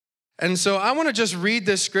And so I want to just read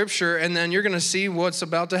this scripture, and then you're going to see what's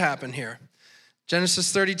about to happen here.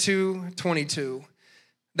 Genesis 32:22.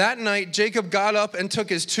 That night, Jacob got up and took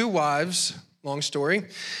his 2 wives, long story,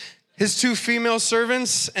 his 2 female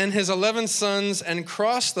servants, and his 11 sons, and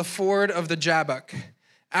crossed the ford of the Jabbok.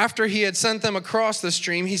 After he had sent them across the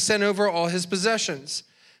stream, he sent over all his possessions.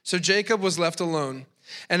 So Jacob was left alone,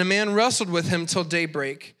 and a man wrestled with him till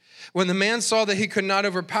daybreak. When the man saw that he could not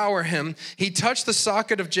overpower him, he touched the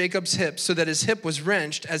socket of Jacob's hip so that his hip was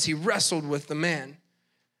wrenched as he wrestled with the man.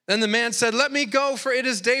 Then the man said, "Let me go, for it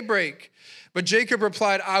is daybreak." But Jacob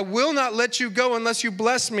replied, "I will not let you go unless you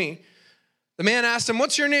bless me." The man asked him,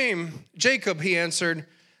 "What's your name?" "Jacob," he answered.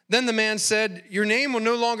 Then the man said, "Your name will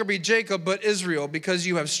no longer be Jacob, but Israel, because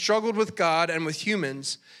you have struggled with God and with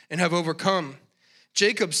humans and have overcome."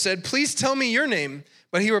 Jacob said, "Please tell me your name."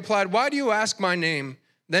 But he replied, "Why do you ask my name?"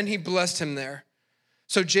 Then he blessed him there.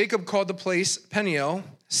 So Jacob called the place Peniel,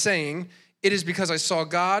 saying, "It is because I saw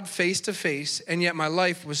God face to face, and yet my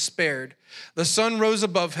life was spared." The sun rose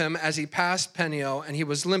above him as he passed Peniel, and he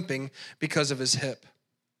was limping because of his hip.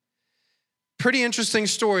 Pretty interesting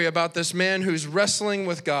story about this man who's wrestling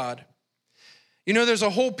with God. You know, there's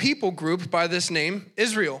a whole people group by this name,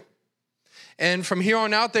 Israel. And from here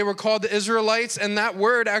on out, they were called the Israelites, and that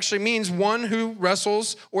word actually means one who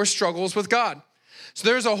wrestles or struggles with God. So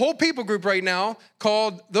there's a whole people group right now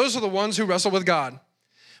called, those are the ones who wrestle with God.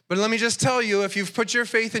 But let me just tell you, if you've put your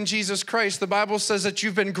faith in Jesus Christ, the Bible says that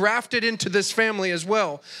you've been grafted into this family as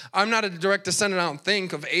well. I'm not a direct descendant, I don't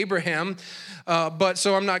think, of Abraham, but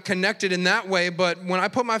so I'm not connected in that way. But when I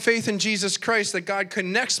put my faith in Jesus Christ, that God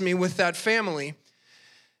connects me with that family.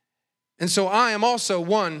 And so I am also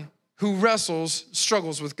one who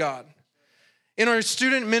struggles with God. In our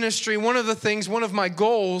student ministry, one of my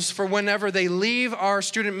goals for whenever they leave our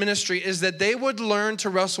student ministry is that they would learn to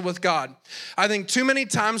wrestle with God. I think too many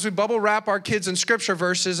times we bubble wrap our kids in scripture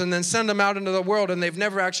verses and then send them out into the world and they've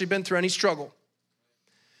never actually been through any struggle.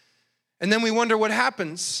 And then we wonder what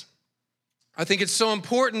happens. I think it's so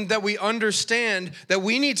important that we understand that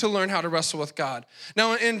we need to learn how to wrestle with God.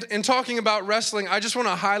 Now, in talking about wrestling, I just want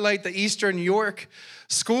to highlight the Eastern York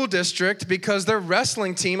School District because their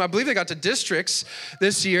wrestling team, I believe they got to districts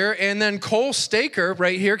this year, and then Cole Staker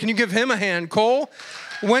right here, can you give him a hand? Cole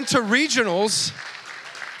went to regionals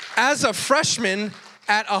as a freshman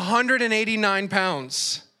at 189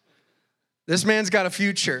 pounds. This man's got a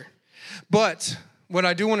future. But what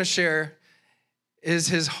I do want to share is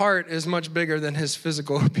his heart is much bigger than his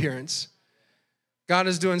physical appearance. God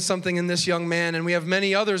is doing something in this young man, and we have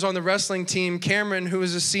many others on the wrestling team. Cameron, who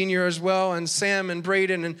is a senior as well, and Sam and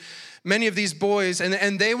Braden, and many of these boys,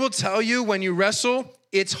 and they will tell you when you wrestle,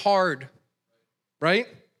 it's hard, right?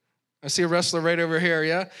 I see a wrestler right over here,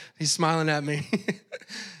 yeah? He's smiling at me.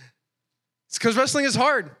 It's because wrestling is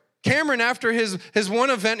hard. Cameron, after his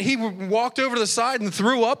one event, he walked over to the side and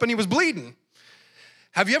threw up, and he was bleeding.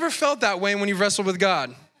 Have you ever felt that way when you wrestled with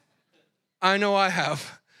God? I know I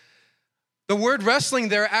have. The word wrestling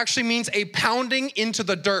there actually means a pounding into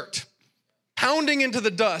the dirt, pounding into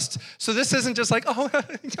the dust. So this isn't just like, oh,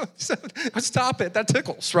 stop it, that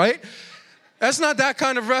tickles, right? That's not that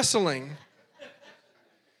kind of wrestling.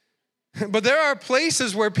 But there are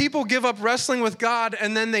places where people give up wrestling with God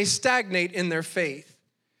and then they stagnate in their faith.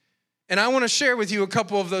 And I want to share with you a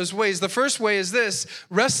couple of those ways. The first way is this: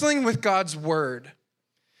 wrestling with God's word.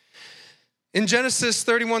 In Genesis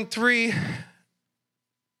 31:3,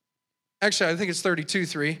 actually, I think it's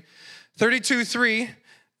 32:3. 32:3,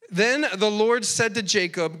 then the Lord said to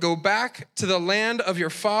Jacob, "Go back to the land of your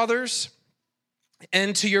fathers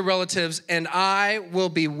and to your relatives, and I will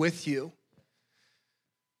be with you."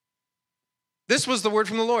 This was the word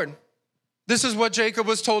from the Lord. This is what Jacob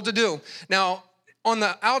was told to do. Now, on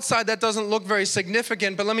the outside, that doesn't look very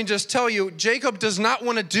significant, but let me just tell you, Jacob does not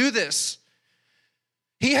want to do this.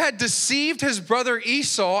 He had deceived his brother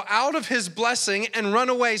Esau out of his blessing and run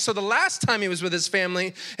away. So the last time he was with his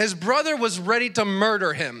family, his brother was ready to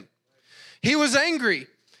murder him. He was angry.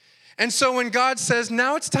 And so when God says,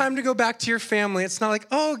 now it's time to go back to your family, it's not like,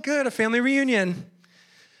 oh, good, a family reunion.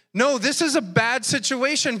 No, this is a bad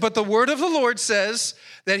situation, but the word of the Lord says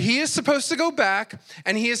that he is supposed to go back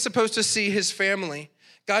and he is supposed to see his family.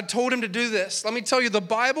 God told him to do this. Let me tell you, the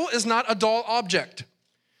Bible is not a dull object.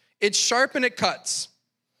 It's sharp and it cuts.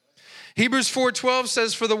 Hebrews 4:12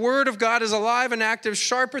 says, "For the word of God is alive and active,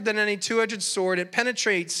 sharper than any two-edged sword. It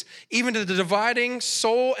penetrates even to the dividing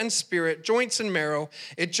soul and spirit, joints and marrow.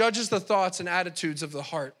 It judges the thoughts and attitudes of the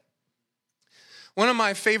heart." One of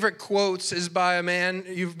my favorite quotes is by a man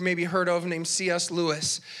you've maybe heard of named C.S.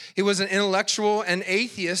 Lewis. He was an intellectual and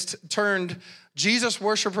atheist turned Jesus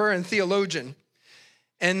worshiper and theologian.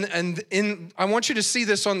 And I want you to see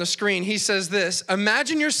this on the screen. He says this: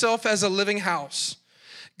 imagine yourself as a living house.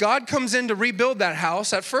 God comes in to rebuild that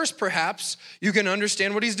house. At first, perhaps, you can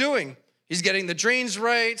understand what he's doing. He's getting the drains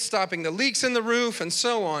right, stopping the leaks in the roof, and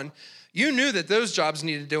so on. You knew that those jobs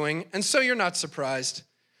needed doing, and so you're not surprised.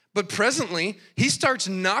 But presently, he starts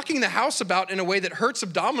knocking the house about in a way that hurts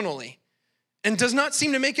abdominally and does not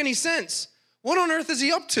seem to make any sense. What on earth is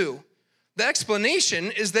he up to? The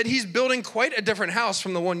explanation is that he's building quite a different house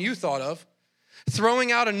from the one you thought of.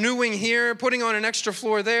 Throwing out a new wing here, putting on an extra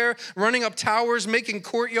floor there, running up towers, making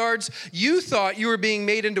courtyards. You thought you were being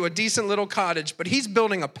made into a decent little cottage, but he's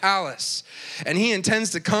building a palace, and he intends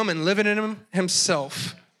to come and live in it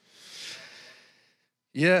himself.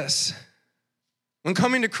 Yes. When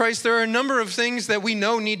coming to Christ, there are a number of things that we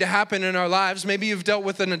know need to happen in our lives. Maybe you've dealt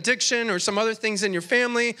with an addiction or some other things in your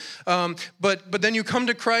family, but then you come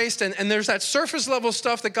to Christ and there's that surface level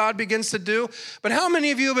stuff that God begins to do. But how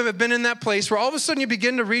many of you have been in that place where all of a sudden you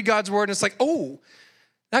begin to read God's word and it's like, oh,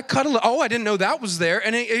 that cuddle, oh, I didn't know that was there.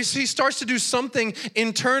 And he starts to do something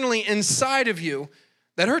internally inside of you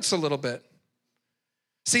that hurts a little bit.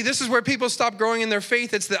 See, this is where people stop growing in their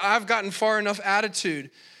faith. It's the I've gotten far enough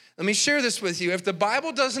attitude. Let me share this with you. If the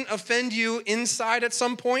Bible doesn't offend you inside at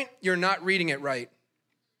some point, you're not reading it right.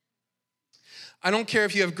 I don't care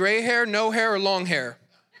if you have gray hair, no hair, or long hair.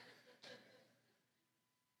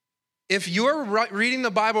 If you're reading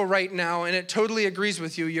the Bible right now and it totally agrees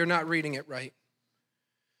with you, you're not reading it right.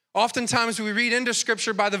 Oftentimes we read into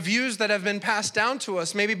Scripture by the views that have been passed down to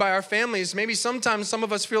us, maybe by our families. Maybe sometimes some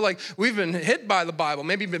of us feel like we've been hit by the Bible,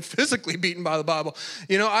 maybe been physically beaten by the Bible.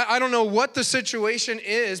 You know, I don't know what the situation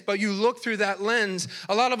is, but you look through that lens.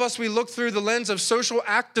 A lot of us, we look through the lens of social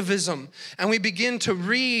activism, and we begin to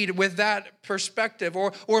read with that perspective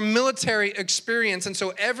or military experience. And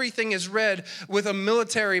so everything is read with a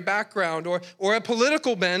military background or a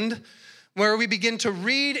political bend, where we begin to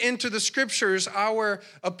read into the Scriptures our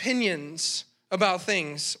opinions about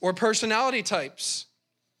things or personality types.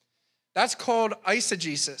 That's called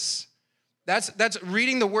eisegesis. That's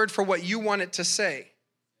reading the word for what you want it to say.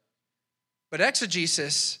 But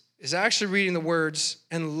exegesis is actually reading the words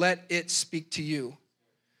and let it speak to you.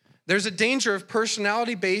 There's a danger of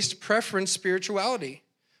personality-based preference spirituality.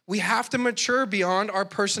 We have to mature beyond our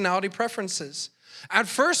personality preferences. At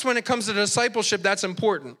first, when it comes to discipleship, that's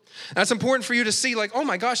important. That's important for you to see, like, oh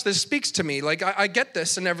my gosh, this speaks to me. Like, I get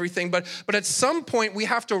this and everything. But at some point, we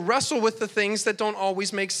have to wrestle with the things that don't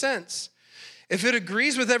always make sense. If it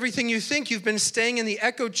agrees with everything you think, you've been staying in the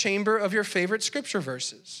echo chamber of your favorite scripture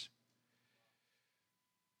verses.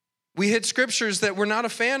 We hit scriptures that we're not a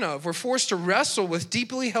fan of. We're forced to wrestle with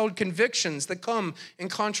deeply held convictions that come in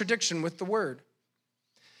contradiction with the word.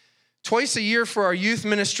 Twice a year for our youth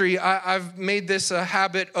ministry, I've made this a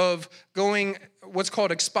habit of going what's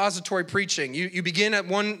called expository preaching. You begin at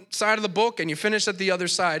one side of the book and you finish at the other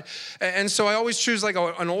side. And so I always choose like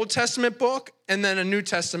an Old Testament book and then a New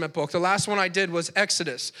Testament book. The last one I did was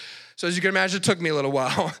Exodus. So as you can imagine, it took me a little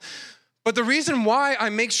while. But the reason why I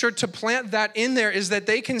make sure to plant that in there is that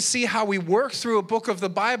they can see how we work through a book of the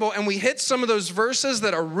Bible and we hit some of those verses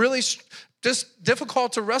that are really just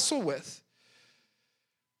difficult to wrestle with.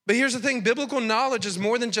 But here's the thing, biblical knowledge is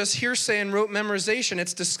more than just hearsay and rote memorization.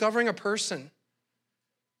 It's discovering a person.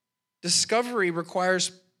 Discovery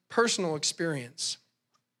requires personal experience.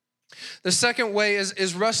 The second way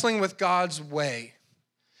is wrestling with God's way.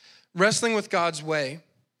 Wrestling with God's way.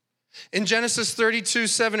 In Genesis 32,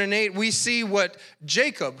 7 and 8, we see what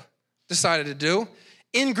Jacob decided to do.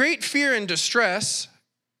 In great fear and distress,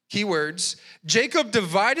 keywords, Jacob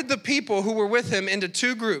divided the people who were with him into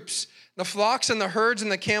two groups, the flocks and the herds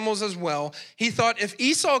and the camels as well. He thought if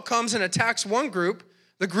Esau comes and attacks one group,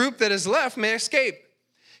 the group that is left may escape.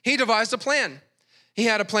 He devised a plan. He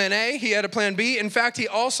had a plan A, he had a plan B. In fact, he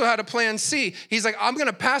also had a plan C. He's like, I'm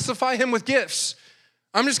gonna pacify him with gifts.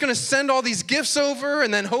 I'm just gonna send all these gifts over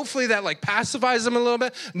and then hopefully that like pacifies him a little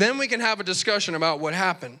bit. Then we can have a discussion about what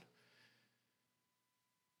happened.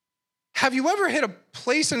 Have you ever hit a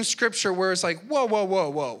place in scripture where it's like,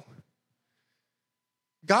 whoa.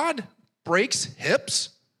 God breaks hips?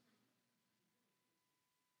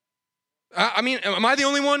 I mean, am I the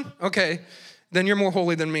only one? Okay, then you're more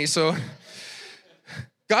holy than me, so.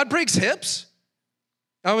 God breaks hips?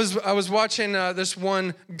 I was watching this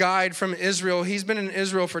one guide from Israel. He's been in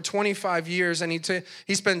Israel for 25 years, and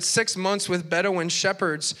he spent 6 months with Bedouin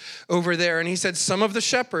shepherds over there. And he said some of the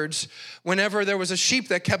shepherds, whenever there was a sheep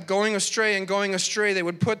that kept going astray, they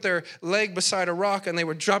would put their leg beside a rock, and they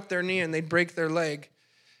would drop their knee, and they'd break their leg.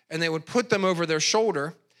 And they would put them over their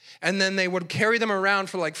shoulder, And then they would carry them around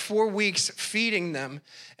for like 4 weeks, feeding them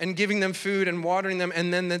and giving them food and watering them,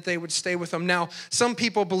 and then that they would stay with them. Now, some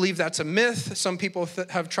people believe that's a myth. Some people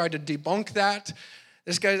have tried to debunk that.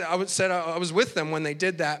 This guy, I was with them when they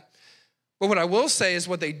did that. But what I will say is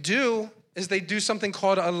what they do is they do something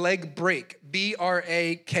called a leg brake,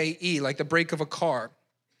 B-R-A-K-E, like the brake of a car.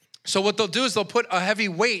 So what they'll do is they'll put a heavy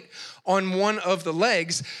weight on one of the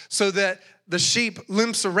legs so that the sheep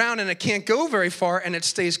limps around and it can't go very far and it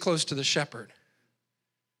stays close to the shepherd.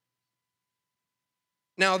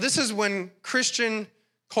 Now, this is when Christian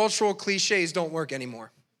cultural cliches don't work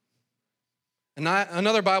anymore. And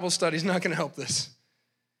another Bible study is not going to help this.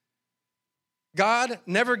 God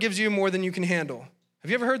never gives you more than you can handle.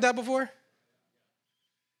 Have you ever heard that before?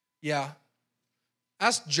 Yeah.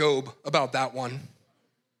 Ask Job about that one.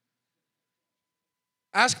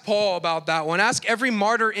 Ask Paul about that one. Ask every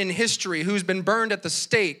martyr in history who's been burned at the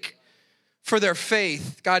stake for their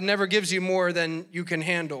faith. God never gives you more than you can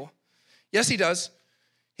handle. Yes, he does.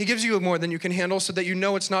 He gives you more than you can handle so that you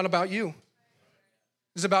know it's not about you.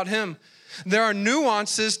 It's about him. There are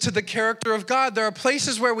nuances to the character of God. There are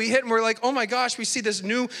places where we hit and we're like, oh my gosh, we see this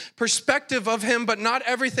new perspective of him, but not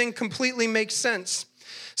everything completely makes sense.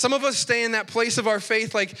 Some of us stay in that place of our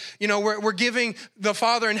faith like, we're giving the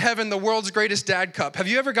Father in heaven the world's greatest dad cup. Have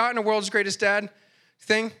you ever gotten a world's greatest dad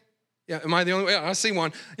thing? Yeah, am I the only one? Yeah, I see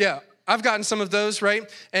one. Yeah, I've gotten some of those, right?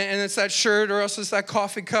 And it's that shirt or else it's that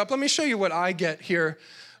coffee cup. Let me show you what I get here.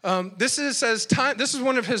 This says time. This is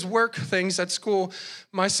one of his work things at school.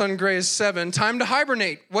 My son Gray is 7. Time to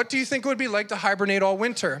hibernate. What do you think it would be like to hibernate all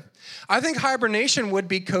winter? I think hibernation would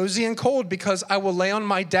be cozy and cold because I will lay on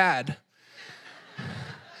my dad.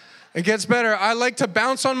 It gets better. I like to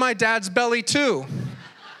bounce on my dad's belly too.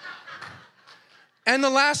 And the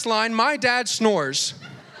last line, my dad snores.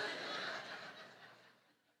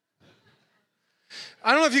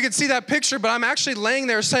 I don't know if you can see that picture, but I'm actually laying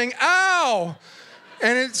there saying, ow!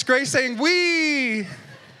 And it's Grace saying, wee!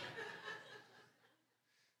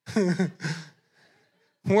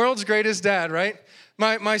 World's greatest dad, right?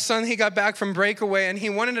 My son, he got back from breakaway, and he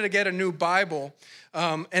wanted to get a new Bible.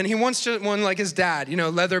 And he wants one like his dad,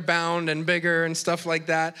 leather bound and bigger and stuff like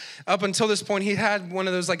that. Up until this point, he had one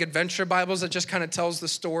of those like adventure Bibles that just kind of tells the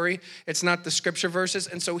story. It's not the scripture verses.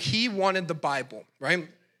 And so he wanted the Bible, right?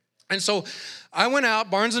 And so I went out,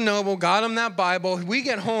 Barnes & Noble, got him that Bible. We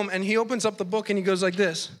get home, and he opens up the book, and he goes like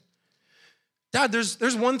this. Dad, there's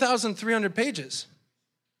 1,300 pages.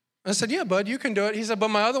 I said, yeah, bud, you can do it. He said, but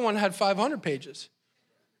my other one had 500 pages.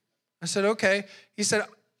 I said, okay. He said,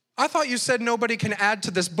 I thought you said nobody can add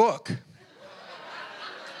to this book.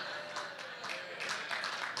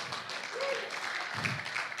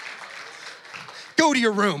 Go to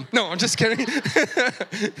your room. No, I'm just kidding.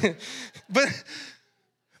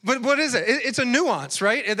 But what is it? It's a nuance,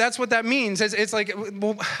 right? That's what that means. It's like,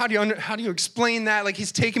 well, how do you explain that? Like,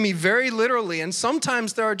 he's taking me very literally, and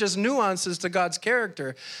sometimes there are just nuances to God's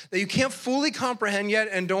character that you can't fully comprehend yet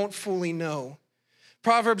and don't fully know.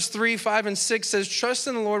 Proverbs 3, 5, and 6 says, trust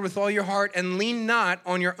in the Lord with all your heart and lean not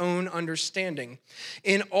on your own understanding.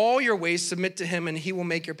 In all your ways submit to him, and he will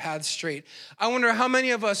make your paths straight. I wonder how many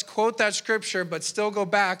of us quote that scripture but still go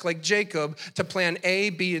back like Jacob to plan A,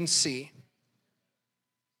 B, and C.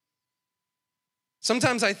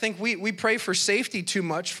 Sometimes I think we pray for safety too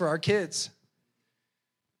much for our kids.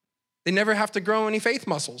 They never have to grow any faith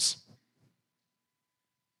muscles.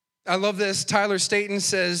 I love this. Tyler Staton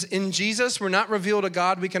says, in Jesus, we're not revealed a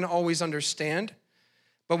God we can always understand,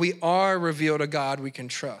 but we are revealed a God we can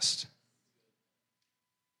trust.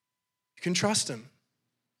 You can trust him.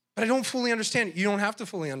 But I don't fully understand. You don't have to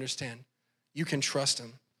fully understand. You can trust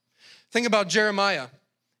him. Think about Jeremiah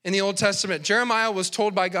in the Old Testament. Jeremiah was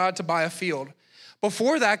told by God to buy a field.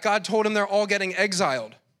 Before that, God told him they're all getting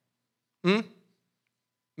exiled.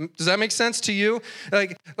 Does that make sense to you?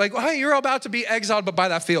 Like, hey, you're about to be exiled, but buy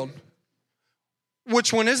that field.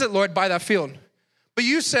 Which one is it, Lord? Buy that field. But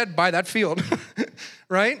you said buy that field,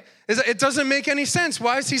 right? It doesn't make any sense.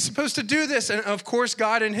 Why is he supposed to do this? And of course,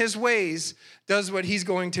 God in his ways does what he's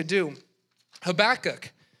going to do.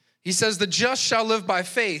 Habakkuk, he says, the just shall live by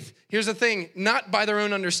faith. Here's the thing, not by their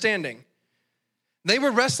own understanding. They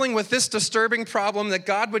were wrestling with this disturbing problem that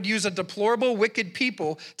God would use a deplorable, wicked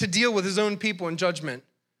people to deal with his own people in judgment.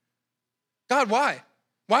 God, why?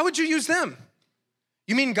 Why would you use them?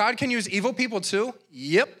 You mean God can use evil people too?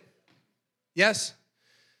 Yep. Yes.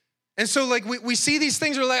 And so like we see these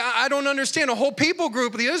things, we're like, I don't understand. A whole people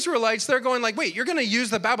group, the Israelites, they're going like, wait, you're going to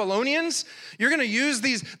use the Babylonians? You're going to use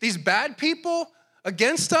these bad people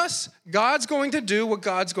against us? God's going to do what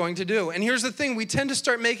God's going to do. And here's the thing, we tend to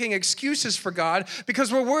start making excuses for God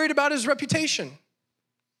because we're worried about his reputation.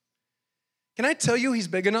 Can I tell you he's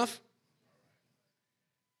big enough?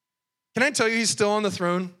 Can I tell you he's still on the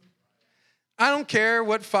throne? I don't care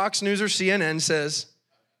what Fox News or CNN says.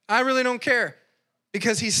 I really don't care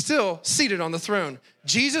because he's still seated on the throne.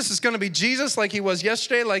 Jesus is going to be Jesus like he was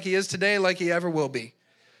yesterday, like he is today, like he ever will be.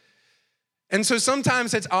 And so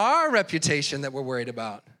sometimes it's our reputation that we're worried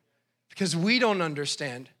about because we don't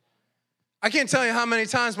understand. I can't tell you how many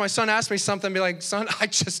times my son asked me something and be like, son, I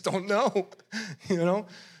just don't know,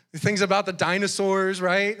 Things about the dinosaurs,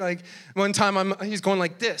 right? Like one time he's going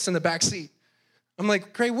like this in the back seat. I'm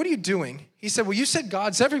like, Gray, what are you doing? He said, well, you said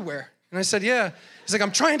God's everywhere. And I said, yeah. He's like,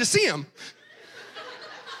 I'm trying to see him.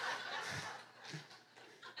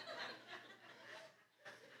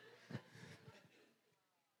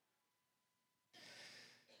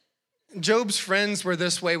 Job's friends were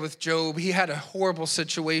this way with Job. He had a horrible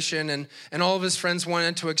situation, and all of his friends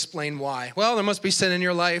wanted to explain why. Well, there must be sin in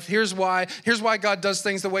your life. Here's why. Here's why God does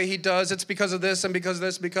things the way he does. It's because of this and because of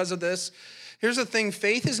this, because of this. Here's the thing.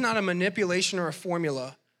 Faith is not a manipulation or a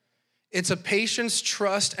formula. It's a patience,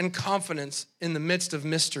 trust, and confidence in the midst of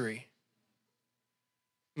mystery.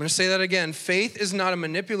 I'm going to say that again. Faith is not a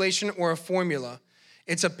manipulation or a formula.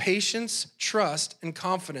 It's a patience, trust, and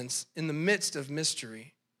confidence in the midst of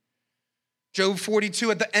mystery. Job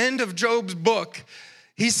 42, at the end of Job's book,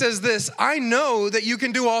 he says this, I know that you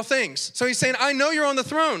can do all things. So he's saying, I know you're on the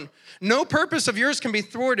throne. No purpose of yours can be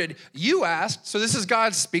thwarted. You asked, so this is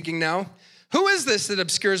God speaking now, who is this that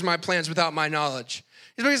obscures my plans without my knowledge?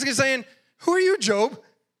 He's basically saying, who are you, Job?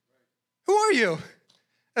 Who are you?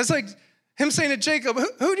 That's like him saying to Jacob,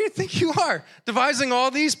 who do you think you are, devising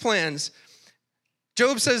all these plans?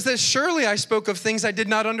 Job says this, surely I spoke of things I did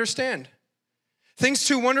not understand. Things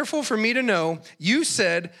too wonderful for me to know. You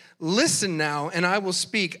said, listen now, and I will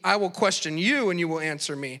speak. I will question you, and you will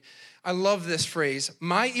answer me. I love this phrase.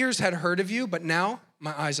 My ears had heard of you, but now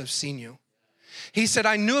my eyes have seen you. He said,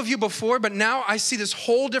 I knew of you before, but now I see this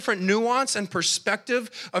whole different nuance and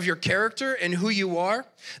perspective of your character and who you are.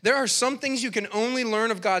 There are some things you can only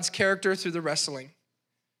learn of God's character through the wrestling.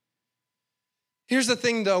 Here's the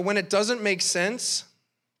thing, though. When it doesn't make sense,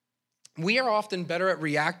 we are often better at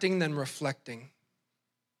reacting than reflecting.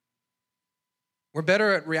 We're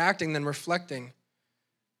better at reacting than reflecting.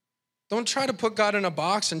 Don't try to put God in a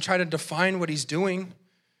box and try to define what he's doing.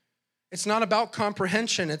 It's not about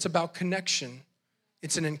comprehension. It's about connection.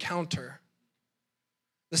 It's an encounter.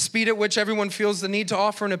 The speed at which everyone feels the need to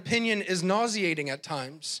offer an opinion is nauseating at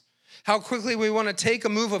times. How quickly we want to take a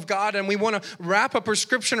move of God and we want to wrap a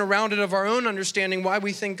prescription around it of our own understanding why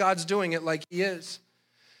we think God's doing it like he is.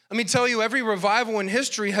 Let me tell you, every revival in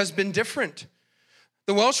history has been different.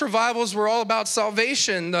 The Welsh revivals were all about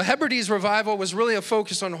salvation. The Hebrides revival was really a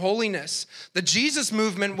focus on holiness. The Jesus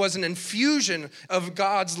movement was an infusion of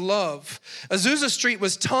God's love. Azusa Street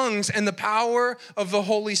was tongues and the power of the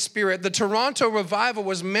Holy Spirit. The Toronto revival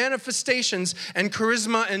was manifestations and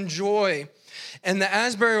charisma and joy. And the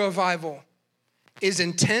Asbury revival is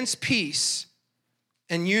intense peace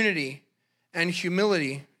and unity and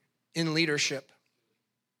humility in leadership.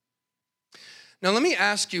 Now, let me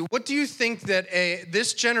ask you, what do you think that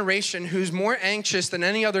this generation who's more anxious than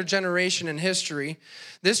any other generation in history,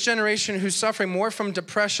 this generation who's suffering more from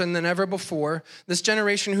depression than ever before, this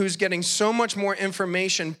generation who's getting so much more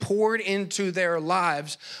information poured into their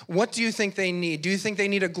lives, what do you think they need? Do you think they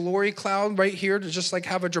need a glory cloud right here to just like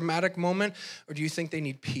have a dramatic moment, or do you think they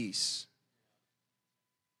need peace?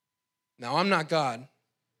 Now, I'm not God.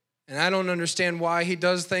 And I don't understand why he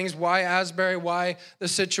does things, why Asbury, why the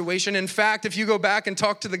situation. In fact, if you go back and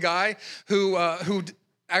talk to the guy who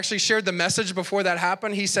actually shared the message before that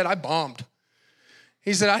happened, he said, I bombed.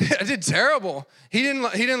 He said, I did terrible. He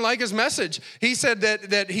didn't like his message. He said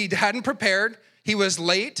that he hadn't prepared. He was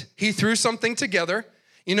late. He threw something together.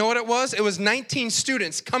 You know what it was? It was 19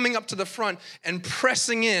 students coming up to the front and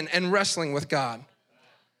pressing in and wrestling with God.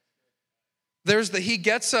 There's the He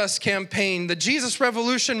Gets Us campaign, the Jesus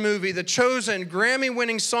Revolution movie, The Chosen,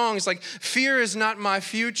 Grammy-winning songs like Fear Is Not My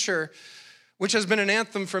Future, which has been an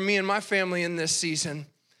anthem for me and my family in this season.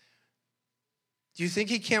 Do you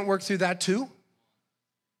think he can't work through that too?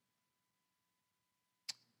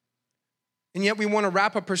 And yet we want to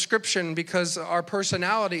wrap a prescription because our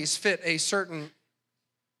personalities fit a certain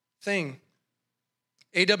thing.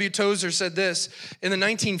 A.W. Tozer said this in the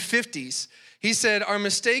 1950s. He said, our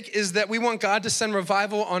mistake is that we want God to send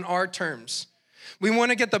revival on our terms. We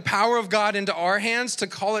want to get the power of God into our hands to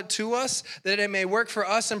call it to us, that it may work for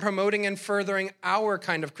us in promoting and furthering our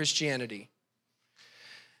kind of Christianity.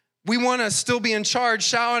 We want to still be in charge,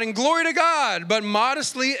 shouting, glory to God, but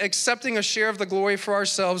modestly accepting a share of the glory for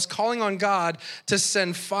ourselves, calling on God to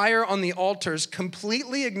send fire on the altars,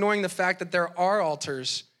 completely ignoring the fact that there are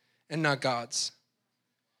altars and not God's.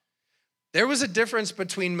 There was a difference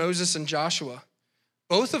between Moses and Joshua.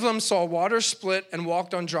 Both of them saw water split and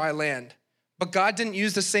walked on dry land, but God didn't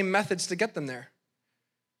use the same methods to get them there.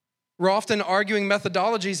 We're often arguing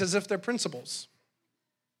methodologies as if they're principles.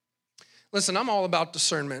 Listen, I'm all about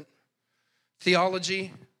discernment.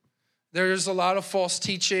 Theology, there's a lot of false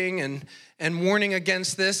teaching and warning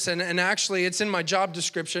against this, and actually it's in my job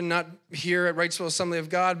description, not here at Wrightsville Assembly of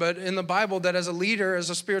God, but in the Bible, that as a leader,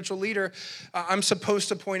 as a spiritual leader, I'm supposed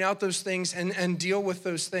to point out those things and deal with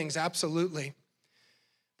those things, absolutely.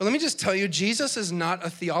 But let me just tell you, Jesus is not a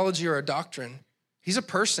theology or a doctrine. He's a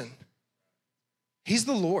person. He's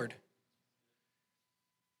the Lord.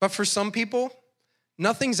 But for some people,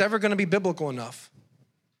 nothing's ever going to be biblical enough.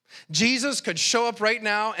 Jesus could show up right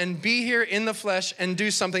now and be here in the flesh and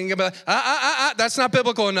do something. You'd be like, that's not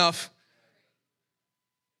biblical enough.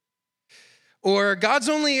 Or God's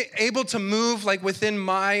only able to move like within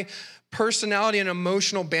my personality and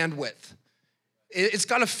emotional bandwidth. It's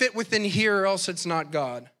got to fit within here or else it's not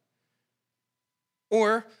God.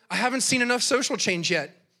 Or I haven't seen enough social change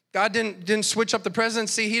yet. God didn't switch up the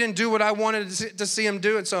presidency. He didn't do what I wanted to see him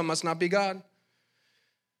do, and so it must not be God.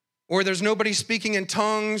 Or there's nobody speaking in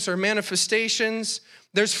tongues or manifestations.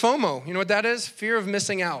 There's FOMO. You know what that is? Fear of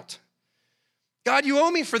missing out. God, you owe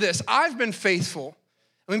me for this. I've been faithful.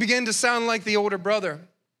 And we begin to sound like the older brother.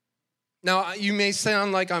 Now, you may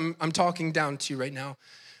sound like I'm talking down to you right now,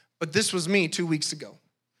 but this was me 2 weeks ago.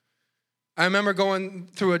 I remember going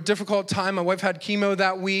through a difficult time. My wife had chemo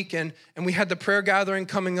that week, and we had the prayer gathering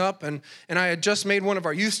coming up, and I had just made one of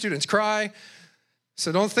our youth students cry.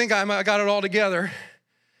 So don't think I got it all together.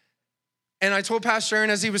 And I told Pastor Aaron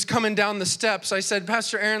as he was coming down the steps, I said,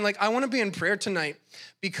 Pastor Aaron, I want to be in prayer tonight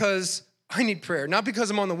because I need prayer. Not because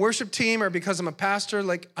I'm on the worship team or because I'm a pastor.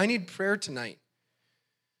 I need prayer tonight.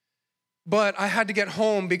 But I had to get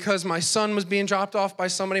home because my son was being dropped off by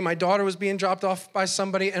somebody, my daughter was being dropped off by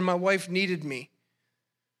somebody, and my wife needed me.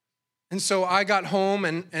 And so I got home,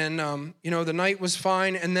 and the night was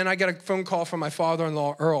fine, and then I got a phone call from my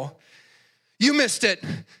father-in-law, Earl. You missed it.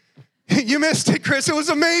 You missed it, Chris. It was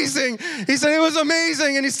amazing. He said it was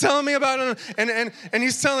amazing, and he's telling me about it, and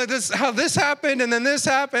he's telling this how this happened, and then this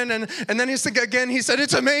happened, and then he said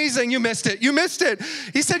it's amazing. You missed it. You missed it.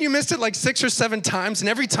 He said you missed it like 6 or 7 times, and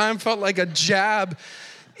every time felt like a jab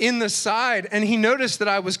in the side. And he noticed that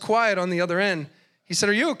I was quiet on the other end. He said,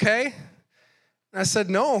 "Are you okay?" And I said,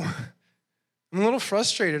 "No. I'm a little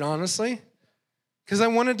frustrated, honestly, because I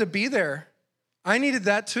wanted to be there. I needed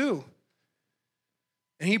that too."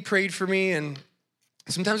 And he prayed for me, and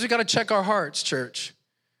sometimes we got to check our hearts, church.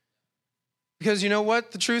 Because you know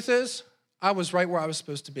what the truth is? I was right where I was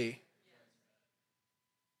supposed to be.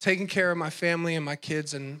 Taking care of my family and my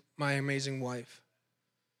kids and my amazing wife.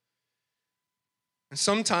 And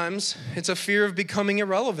sometimes it's a fear of becoming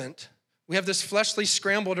irrelevant. We have this fleshly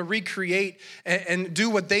scramble to recreate and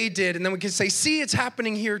do what they did, and then we can say, see, it's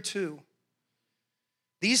happening here too.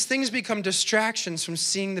 These things become distractions from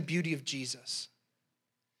seeing the beauty of Jesus.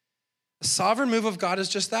 A sovereign move of God is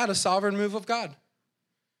just that, a sovereign move of God.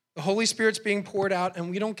 The Holy Spirit's being poured out,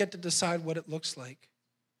 and we don't get to decide what it looks like.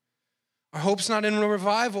 Our hope's not in the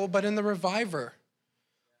revival, but in the reviver.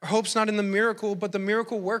 Our hope's not in the miracle, but the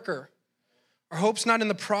miracle worker. Our hope's not in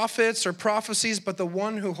the prophets or prophecies, but the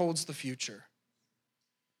one who holds the future.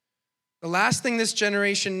 The last thing this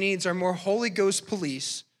generation needs are more Holy Ghost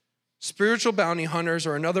police, spiritual bounty hunters,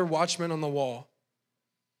 or another watchman on the wall.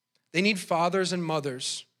 They need fathers and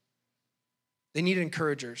mothers. They need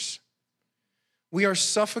encouragers. We are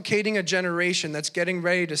suffocating a generation that's getting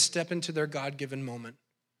ready to step into their God-given moment.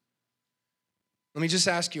 Let me just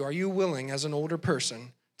ask you, are you willing as an older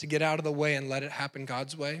person to get out of the way and let it happen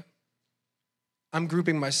God's way? I'm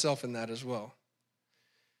grouping myself in that as well.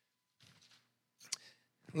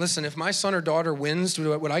 Listen, if my son or daughter wins,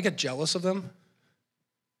 would I get jealous of them?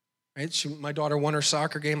 Right? My daughter won her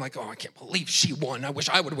soccer game, oh, I can't believe she won. I wish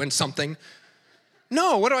I would win something.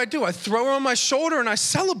 No, what do? I throw her on my shoulder and I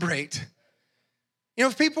celebrate.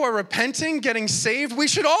 If people are repenting, getting saved, we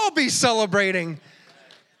should all be celebrating.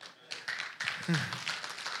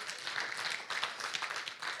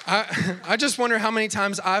 I just wonder how many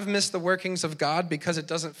times I've missed the workings of God because it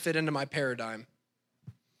doesn't fit into my paradigm.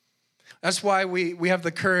 That's why we have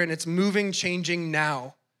the current, it's moving, changing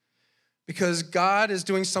now. Because God is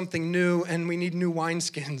doing something new and we need new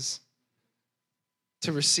wineskins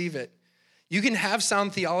to receive it. You can have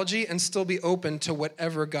sound theology and still be open to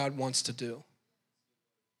whatever God wants to do.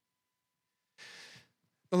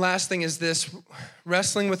 The last thing is this,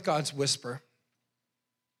 wrestling with God's whisper.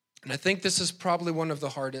 And I think this is probably one of the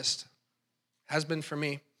hardest, has been for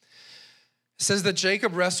me. It says that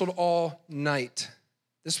Jacob wrestled all night.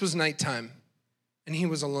 This was nighttime, and he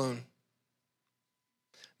was alone.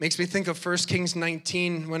 Makes me think of 1 Kings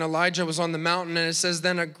 19 when Elijah was on the mountain, and it says,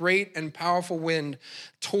 then a great and powerful wind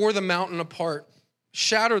tore the mountain apart,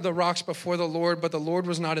 shattered the rocks before the Lord, but the Lord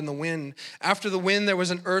was not in the wind. After the wind, there was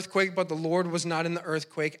an earthquake, but the Lord was not in the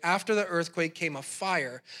earthquake. After the earthquake came a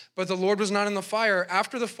fire, but the Lord was not in the fire.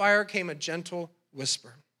 After the fire came a gentle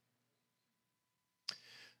whisper.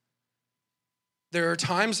 There are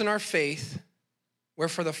times in our faith where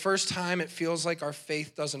for the first time it feels like our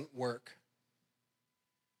faith doesn't work.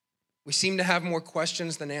 We seem to have more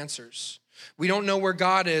questions than answers. We don't know where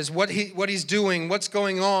God is, what he's doing, what's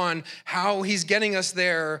going on, how he's getting us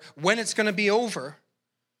there, when it's going to be over.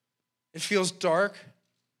 It feels dark,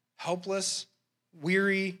 helpless,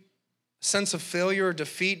 weary, sense of failure,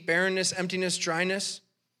 defeat, barrenness, emptiness, dryness.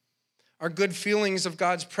 Our good feelings of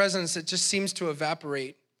God's presence, it just seems to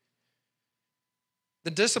evaporate. The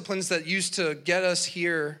disciplines that used to get us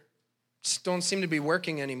here just don't seem to be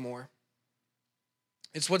working anymore.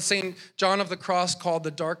 It's what St. John of the Cross called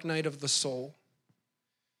the dark night of the soul.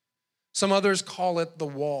 Some others call it the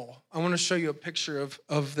wall. I want to show you a picture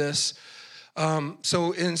of this.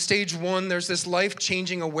 So in stage 1, there's this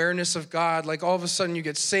life-changing awareness of God. Like all of a sudden you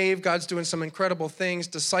get saved, God's doing some incredible things.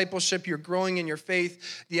 Discipleship, you're growing in your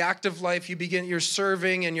faith. The active life, you're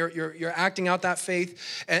serving and you're acting out that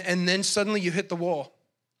faith. And then suddenly you hit the wall.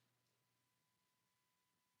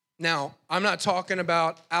 Now, I'm not talking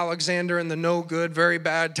about Alexander and the no good, very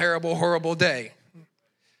bad, terrible, horrible day.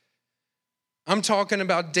 I'm talking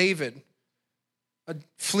about David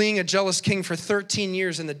fleeing a jealous king for 13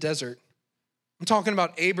 years in the desert. I'm talking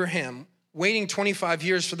about Abraham waiting 25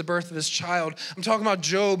 years for the birth of his child. I'm talking about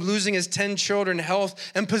Job losing his 10 children, health,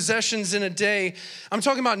 and possessions in a day. I'm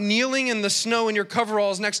talking about kneeling in the snow in your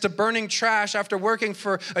coveralls next to burning trash after working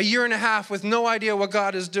for a year and a half with no idea what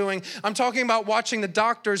God is doing. I'm talking about watching the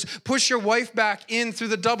doctors push your wife back in through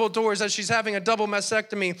the double doors as she's having a double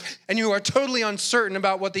mastectomy, and you are totally uncertain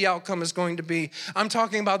about what the outcome is going to be. I'm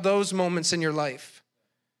talking about those moments in your life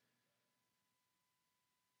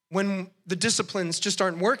when the disciplines just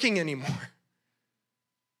aren't working anymore.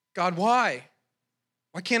 God, why?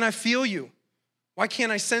 Why can't I feel you? Why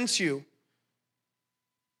can't I sense you?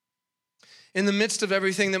 In the midst of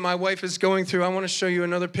everything that my wife is going through, I want to show you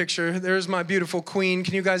another picture. There's my beautiful queen.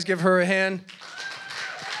 Can you guys give her a hand?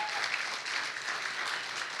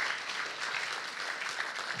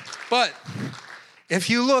 But if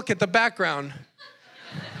you look at the background,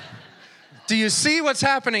 do you see what's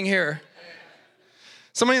happening here?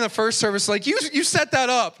 Somebody in the first service, like, you set that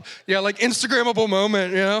up. Yeah, like Instagrammable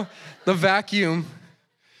moment, the vacuum.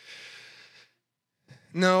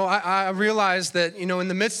 No, I realize that, in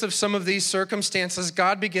the midst of some of these circumstances,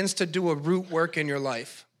 God begins to do a root work in your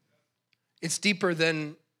life. It's deeper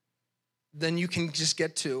than you can just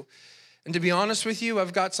get to. And to be honest with you,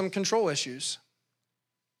 I've got some control issues.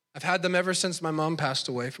 I've had them ever since my mom passed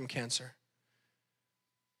away from cancer.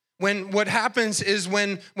 What happens is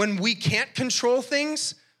when we can't control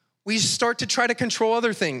things, we start to try to control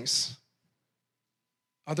other things,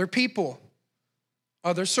 other people,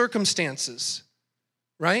 other circumstances,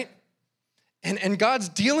 right? And God's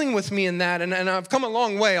dealing with me in that, and I've come a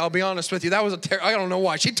long way, I'll be honest with you. That was I don't know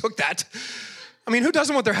why she took that. I mean, who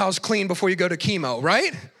doesn't want their house clean before you go to chemo,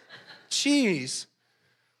 right? Jeez.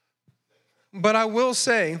 But I will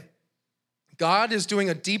say, God is doing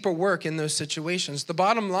a deeper work in those situations. The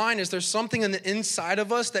bottom line is there's something in the inside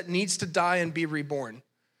of us that needs to die and be reborn.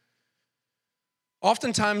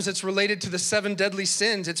 Oftentimes it's related to the 7 deadly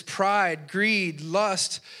sins. It's pride, greed,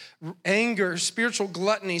 lust, anger, spiritual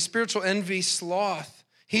gluttony, spiritual envy, sloth.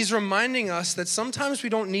 He's reminding us that sometimes we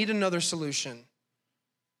don't need another solution.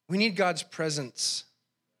 We need God's presence.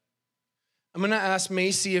 I'm going to ask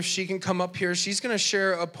Macy if she can come up here. She's going to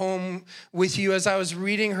share a poem with you. As I was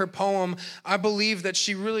reading her poem, I believe that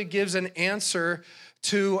she really gives an answer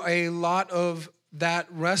to a lot of that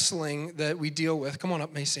wrestling that we deal with. Come on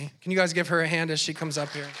up, Macy. Can you guys give her a hand as she comes up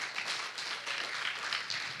here?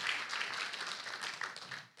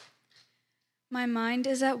 My mind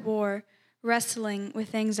is at war, wrestling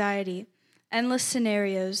with anxiety, endless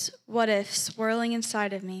scenarios, what ifs swirling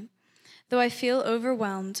inside of me. Though I feel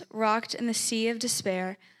overwhelmed, rocked in the sea of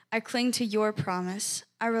despair, I cling to your promise.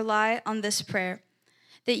 I rely on this prayer,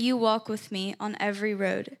 that you walk with me on every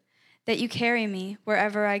road, that you carry me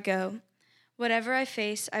wherever I go. Whatever I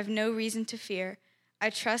face, I've no reason to fear.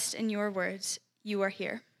 I trust in your words. You are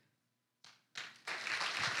here.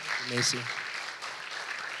 Macy.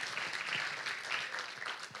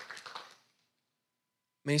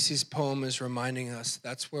 Macy's poem is reminding us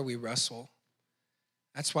that's where we wrestle.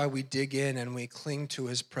 That's why we dig in and we cling to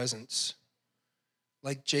his presence.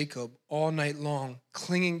 Like Jacob, all night long,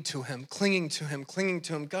 clinging to him, clinging to him, clinging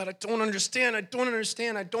to him. God, I don't understand, I don't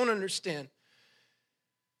understand, I don't understand.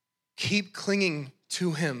 Keep clinging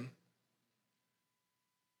to him.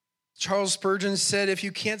 Charles Spurgeon said, if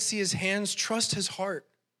you can't see his hands, trust his heart.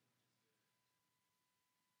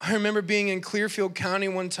 I remember being in Clearfield County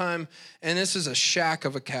one time, and this is a shack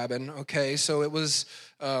of a cabin, okay? So it was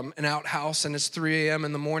an outhouse, and it's 3 a.m.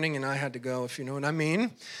 in the morning, and I had to go, if you know what I mean.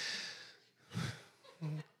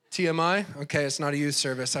 TMI? Okay, it's not a youth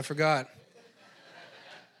service, I forgot.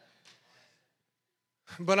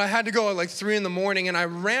 But I had to go at like 3 in the morning, and I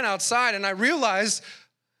ran outside, and I realized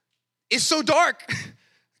it's so dark.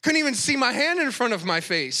 Couldn't even see my hand in front of my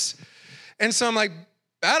face. And so I'm like,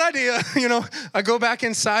 bad idea, I go back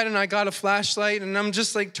inside and I got a flashlight and I'm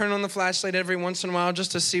just like turning on the flashlight every once in a while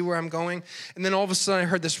just to see where I'm going. And then all of a sudden I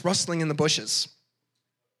heard this rustling in the bushes.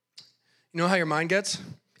 You know how your mind gets?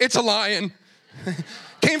 It's a lion.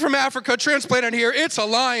 Came from Africa, transplanted here, it's a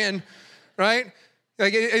lion, right?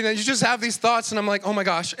 Like, and you just have these thoughts and I'm like, oh my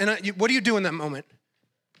gosh. And what do you do in that moment?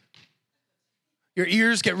 Your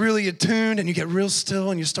ears get really attuned and you get real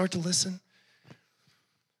still and you start to listen.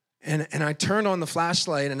 And I turned on the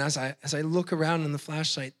flashlight, and as I look around in the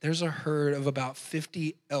flashlight, there's a herd of about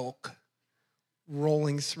 50 elk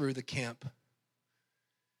rolling through the camp.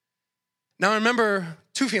 Now I remember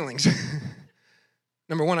two feelings.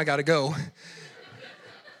 Number one, I gotta go.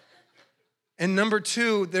 And number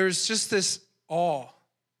two, there's just this awe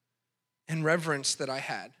and reverence that I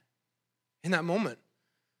had in that moment.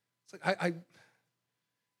 It's like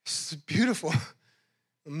it's beautiful.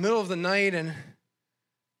 In the middle of the night,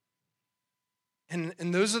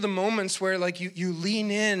 and those are the moments where like you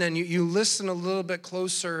lean in and you listen a little bit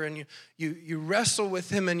closer and you wrestle with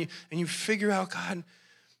him and you figure out, God,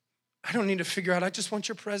 I don't need to figure out, I just want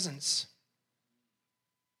your presence.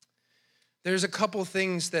 There's a couple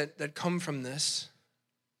things that come from this.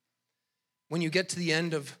 When you get to the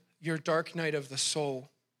end of your dark night of the soul,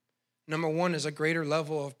 number one is a greater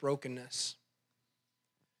level of brokenness.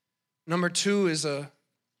 Number two is a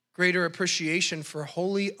greater appreciation for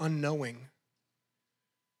holy unknowing.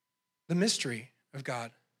 The mystery of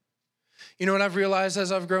God. You know what I've realized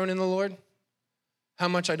as I've grown in the Lord? How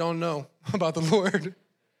much I don't know about the Lord.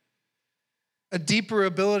 A deeper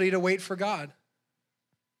ability to wait for God.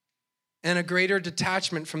 And a greater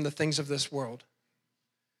detachment from the things of this world.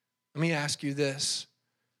 Let me ask you this.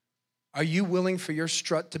 Are you willing for your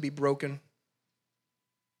strut to be broken?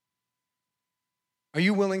 Are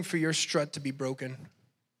you willing for your strut to be broken?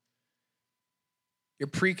 Your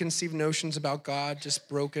preconceived notions about God just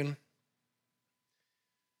broken?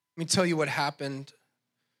 Let me tell you what happened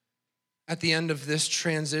at the end of this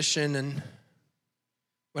transition and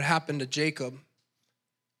what happened to Jacob.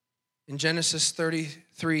 In Genesis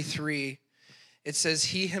 33:3, it says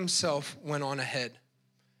he himself went on ahead.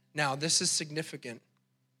 Now, this is significant.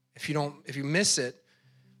 If you miss it,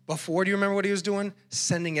 before, do you remember what he was doing?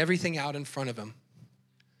 Sending everything out in front of him.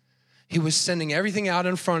 He was sending everything out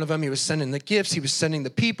in front of him. He was sending the gifts. He was sending the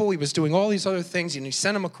people. He was doing all these other things, and he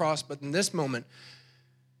sent them across. But in this moment,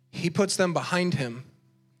 he puts them behind him,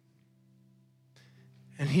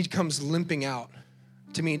 and he comes limping out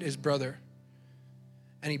to meet his brother.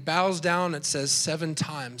 And he bows down, it says 7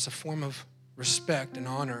 times, a form of respect and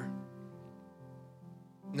honor.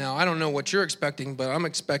 Now, I don't know what you're expecting, but I'm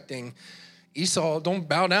expecting Esau, don't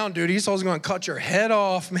bow down, dude. Esau's going to cut your head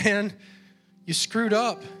off, man. You screwed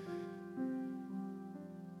up.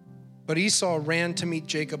 But Esau ran to meet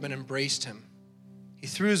Jacob and embraced him. He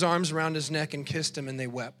threw his arms around his neck and kissed him, and they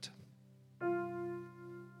wept.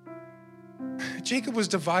 Jacob was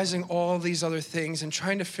devising all these other things and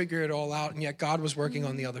trying to figure it all out, and yet God was working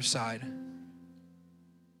on the other side.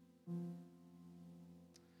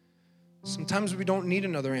 Sometimes we don't need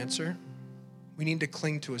another answer. We need to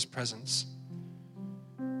cling to his presence.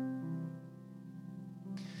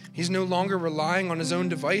 He's no longer relying on his own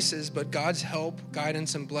devices, but God's help,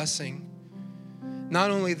 guidance, and blessing.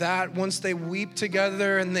 Not only that, once they weep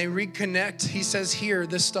together and they reconnect, he says, here,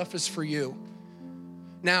 this stuff is for you.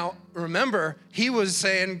 Now, remember, he was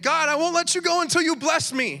saying, God, I won't let you go until you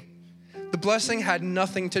bless me. The blessing had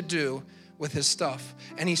nothing to do with his stuff.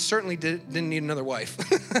 And he certainly didn't need another wife.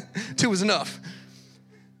 2 was enough.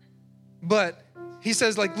 But he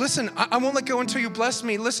says, like, listen, I won't let go until you bless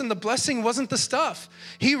me. Listen, the blessing wasn't the stuff.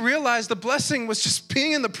 He realized the blessing was just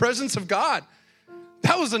being in the presence of God.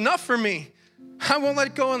 That was enough for me. I won't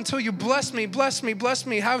let go until you bless me, bless me, bless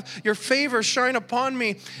me. Have your favor shine upon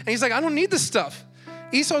me. And he's like, I don't need this stuff.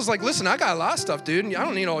 Esau's like, listen, I got a lot of stuff, dude. I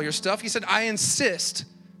don't need all your stuff. He said, I insist.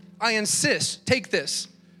 Take this.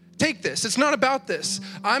 Take this. It's not about this.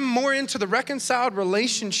 I'm more into the reconciled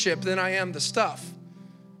relationship than I am the stuff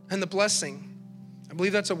and the blessing. I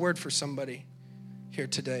believe that's a word for somebody here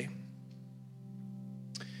today.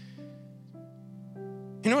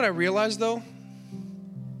 You know what I realized, though?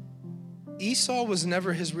 Esau was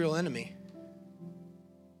never his real enemy.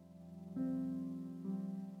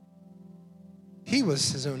 He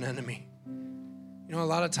was his own enemy. You know, a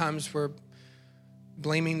lot of times we're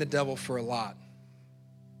blaming the devil for a lot.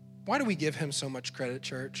 Why do we give him so much credit,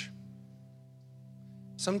 church?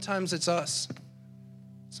 Sometimes it's us.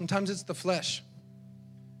 Sometimes it's the flesh.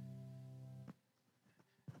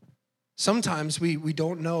 Sometimes we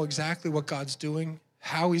don't know exactly what God's doing,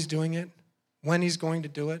 how he's doing it, when he's going to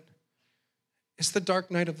do it. It's the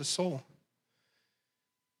dark night of the soul.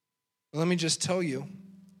 But let me just tell you,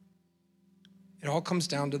 it all comes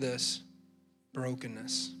down to this: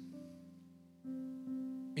 brokenness.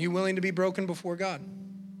 Are you willing to be broken before God?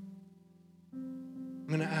 I'm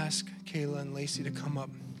going to ask Kayla and Lacey to come up.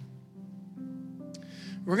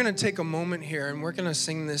 We're going to take a moment here and we're going to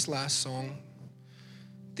sing this last song.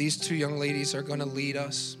 These two young ladies are going to lead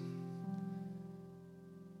us.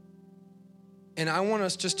 And I want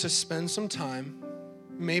us just to spend some time.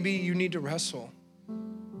 Maybe you need to wrestle.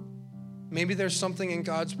 Maybe there's something in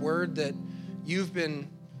God's word that you've been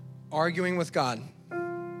arguing with God.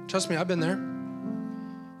 Trust me, I've been there.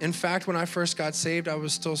 In fact, when I first got saved, I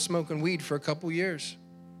was still smoking weed for a couple years.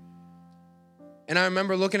 And I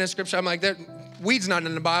remember looking at scripture, I'm like, weed's not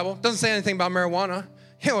in the Bible. It doesn't say anything about marijuana.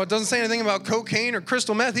 You know, it doesn't say anything about cocaine or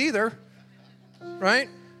crystal meth either. Right?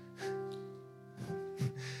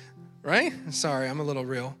 Right? Sorry, I'm a little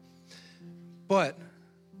real. But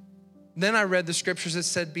then I read the scriptures that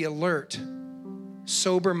said, be alert,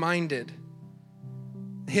 sober-minded.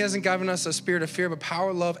 He hasn't given us a spirit of fear, but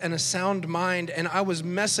power, love, and a sound mind. And I was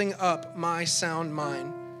messing up my sound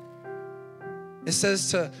mind. It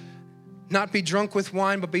says to not be drunk with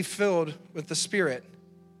wine, but be filled with the Spirit.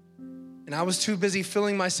 And I was too busy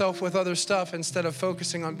filling myself with other stuff instead of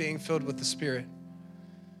focusing on being filled with the Spirit.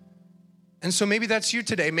 And so maybe that's you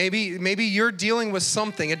today. Maybe you're dealing with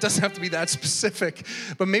something. It doesn't have to be that specific.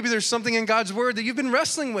 But maybe there's something in God's word that you've been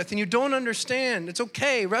wrestling with and you don't understand. It's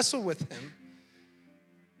okay. Wrestle with him.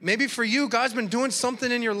 Maybe for you, God's been doing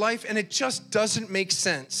something in your life and it just doesn't make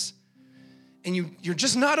sense. And you're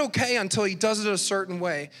just not okay until he does it a certain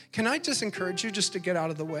way. Can I just encourage you just to get out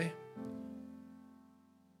of the way?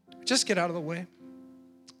 Just get out of the way.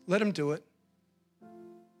 Let him do it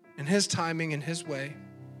in his timing, in his way.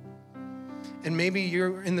 And maybe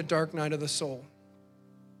you're in the dark night of the soul.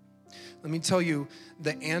 Let me tell you,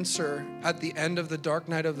 the answer at the end of the dark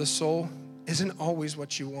night of the soul isn't always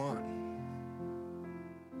what you want.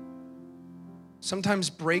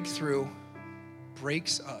 Sometimes breakthrough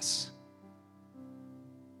breaks us.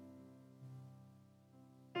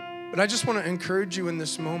 But I just want to encourage you in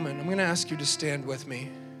this moment. I'm going to ask you to stand with me.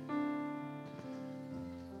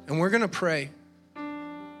 And we're going to pray.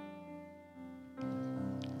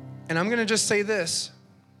 And I'm going to just say this.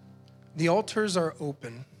 The altars are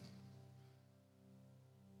open.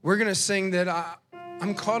 We're going to sing that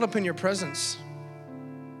I'm caught up in your presence.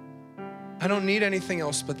 I don't need anything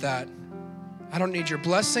else but that. I don't need your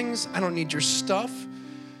blessings. I don't need your stuff.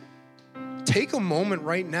 Take a moment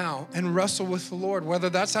right now and wrestle with the Lord, whether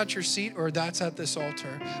that's at your seat or that's at this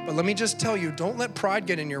altar. But let me just tell you, don't let pride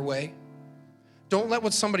get in your way. Don't let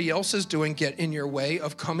what somebody else is doing get in your way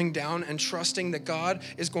of coming down and trusting that God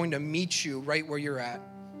is going to meet you right where you're at.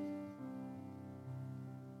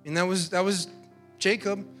 And that was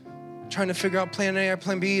Jacob trying to figure out plan A or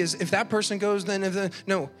plan B. Is if that person goes, then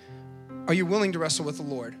no. Are you willing to wrestle with the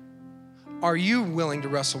Lord? Are you willing to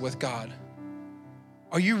wrestle with God?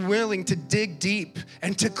 Are you willing to dig deep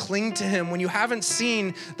and to cling to him when you haven't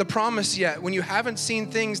seen the promise yet, when you haven't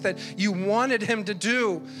seen things that you wanted him to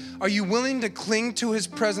do? Are you willing to cling to his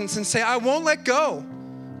presence and say, I won't let go.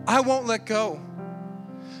 I won't let go.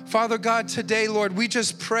 Father God, today, Lord, we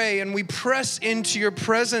just pray and we press into your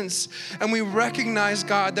presence and we recognize,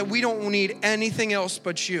 God, that we don't need anything else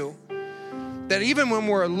but you. That even when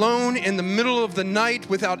we're alone in the middle of the night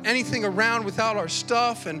without anything around, without our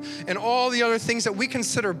stuff and all the other things that we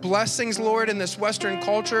consider blessings, Lord, in this Western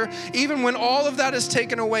culture, even when all of that is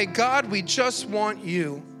taken away, God, we just want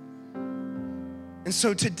you. And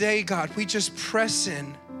so today, God, we just press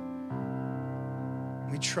in.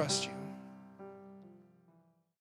 We trust you.